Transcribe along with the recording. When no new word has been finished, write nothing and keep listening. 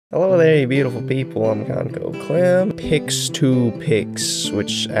Hello there, you beautiful people. I'm Gonko Clem. Pix2Pix,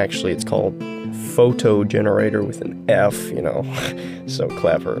 which actually it's called Fotogenerator with an F, you know, so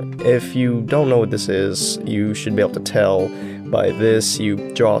clever. If you don't know what this is, you should be able to tell by this. You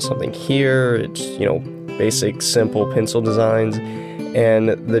draw something here, it's, you know, basic, simple pencil designs, and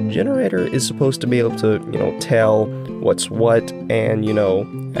the generator is supposed to be able to, you know, tell what's what, and, you know,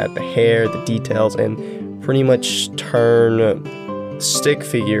 add the hair, the details, and pretty much turn stick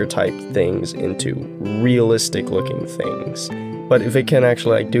figure type things into realistic looking things. But if it can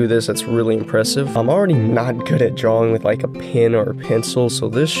actually like do this, that's really impressive. I'm already not good at drawing with like a pen or a pencil, so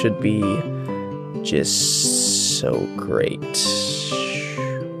this should be just so great.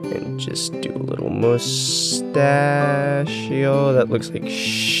 And just do a little mustachio. That looks like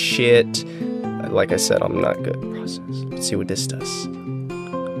shit. Like I said, I'm not good at the process. Let's see what this does.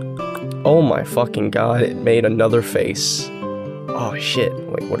 Oh my fucking god, it made another face. Oh shit,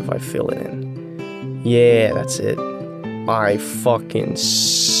 wait, what if I fill it in? Yeah, that's it. I fucking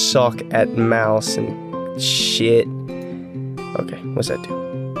suck at mouse and shit. Okay, what's that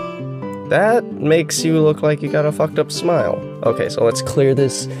do? That makes you look like you got a fucked up smile. Okay, so let's clear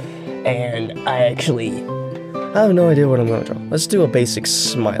this, and I have no idea what I'm gonna draw. Let's do a basic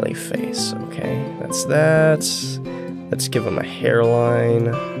smiley face, okay? That's that. Let's give him a hairline.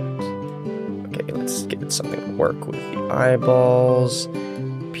 Okay, let's give it something to work with. The eyeballs,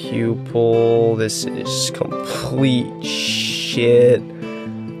 pupil, this is complete shit.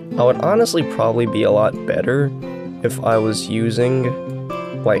 I would honestly probably be a lot better if I was using,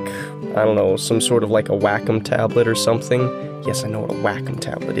 like, I don't know, some sort of like a Wacom tablet or something. Yes, I know what a Wacom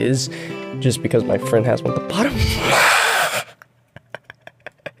tablet is, just because my friend has one at the bottom.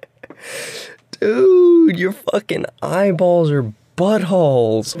 Dude, your fucking eyeballs are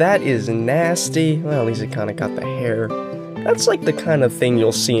buttholes. That is nasty. Well, at least it kind of got the hair. That's like the kind of thing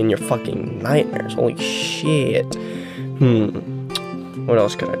you'll see in your fucking nightmares. Holy shit. What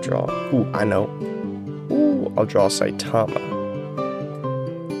else can I draw? Ooh, I know. Ooh, I'll draw Saitama.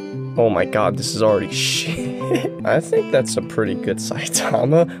 Oh my god, this is already shit. I think that's a pretty good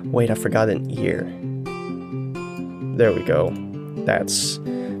Saitama. Wait, I forgot an ear. There we go. That's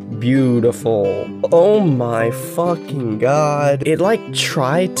beautiful. Oh my fucking god. It like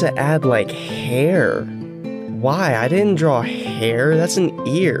tried to add like hair. Why? I didn't draw hair. That's an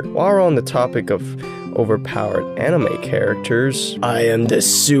ear. While we're on the topic of overpowered anime characters, I am the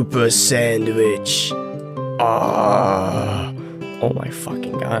super sandwich. Ah. Oh my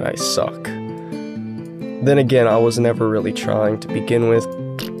fucking god, I suck. Then again, I was never really trying to begin with.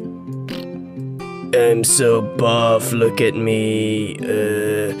 I'm so buff, look at me.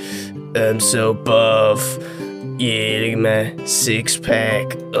 I'm so buff. Yeah, look at my six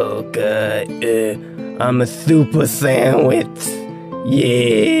pack. Oh god. I'm a super sandwich.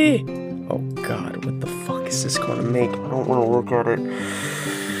 Yeah. Oh god, what the fuck is this gonna make? I don't wanna look at it.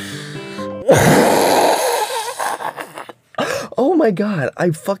 Oh my god,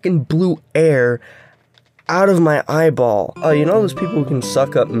 I fucking blew air out of my eyeball. Oh, you know those people who can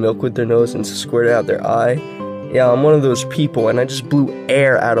suck up milk with their nose and squirt it out their eye? Yeah, I'm one of those people, and I just blew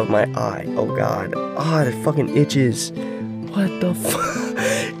air out of my eye. Oh god. Ah, that fucking itches. What the fuck?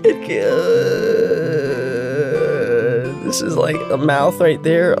 This is like a mouth right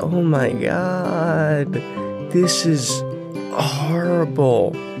there. Oh my god. This is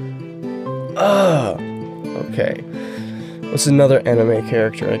horrible. Ugh. Okay. What's another anime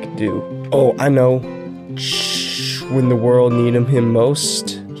character I could do? Oh, I know. When the world needed him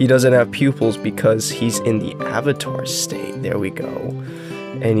most. He doesn't have pupils because he's in the avatar state. There we go.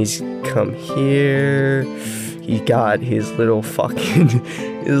 And he's come here. He got his little fucking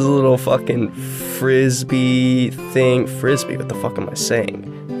frisbee thing. Frisbee, what the fuck am I saying?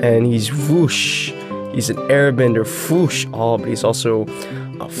 And he's whoosh. He's an airbender, whoosh. Oh, but he's also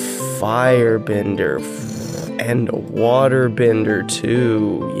a firebender and a waterbender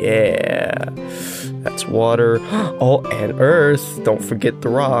too. Yeah. That's water. Oh, and earth. Don't forget the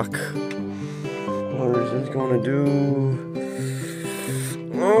rock. What is this gonna do?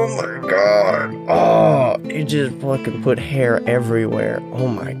 Oh my god. Oh, you just fucking put hair everywhere. Oh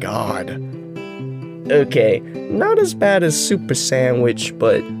my god. Okay, not as bad as Super Sandwich,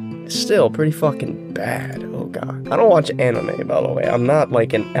 but still pretty fucking bad. Oh god. I don't watch anime, by the way. I'm not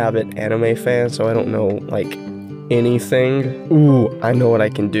like an avid anime fan, so I don't know like anything. Ooh, I know what I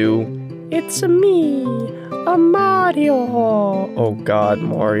can do. It's me, a Mario. Oh god,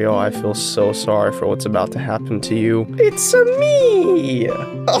 Mario, I feel so sorry for what's about to happen to you. It's me,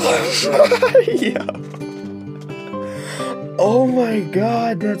 Mario. Oh my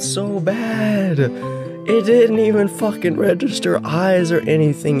god, that's so bad. It didn't even fucking register eyes or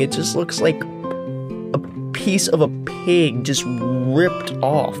anything. It just looks like a piece of a pig just ripped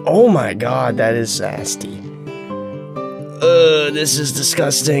off. Oh my god, that is nasty. This is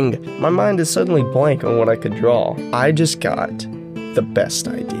disgusting. My mind is suddenly blank on what I could draw. I just got the best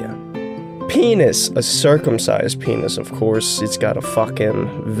idea. Penis, a circumcised penis, of course. It's got a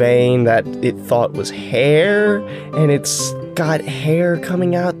fucking vein that it thought was hair, and it's got hair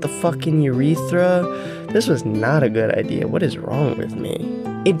coming out the fucking urethra. This was not a good idea. What is wrong with me?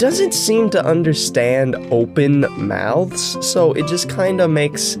 It doesn't seem to understand open mouths, so it just kind of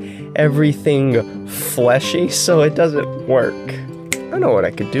makes everything fleshy, so it doesn't work. I know what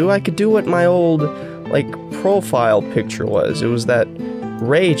I could do. I could do what my old, like, profile picture was. It was that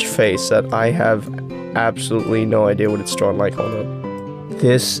rage face that I have absolutely no idea what it's drawn like. Hold up.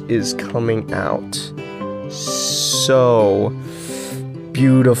 This is coming out so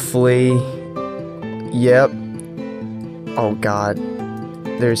beautifully. Yep. Oh god.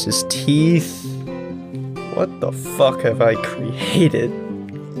 There's his teeth. What the fuck have I created?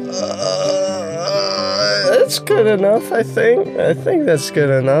 That's good enough, I think. I think that's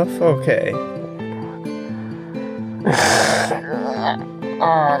good enough. Okay.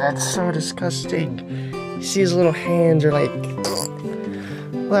 Oh, that's so disgusting. You see his little hands are like...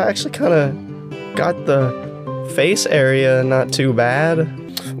 Well, I actually kind of got the face area not too bad.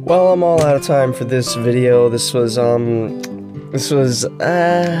 Well, I'm all out of time for this video. This was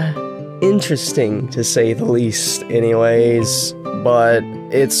interesting to say the least anyways, but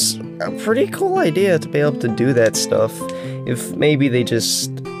it's a pretty cool idea to be able to do that stuff. If maybe they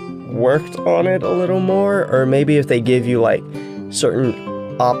just worked on it a little more, or maybe if they give you like certain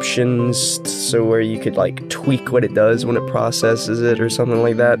options so where you could like tweak what it does when it processes it or something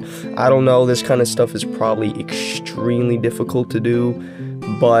like that. I don't know, this kind of stuff is probably extremely difficult to do,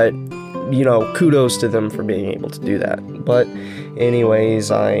 but you know, kudos to them for being able to do that. But anyways,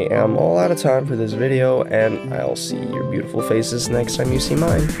 I am all out of time for this video, and I'll see your beautiful faces next time you see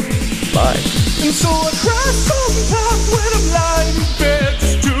mine. Bye. And so I cry sometimes when I'm lying in bed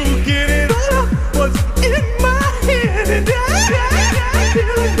just to get it out of what's in my head, and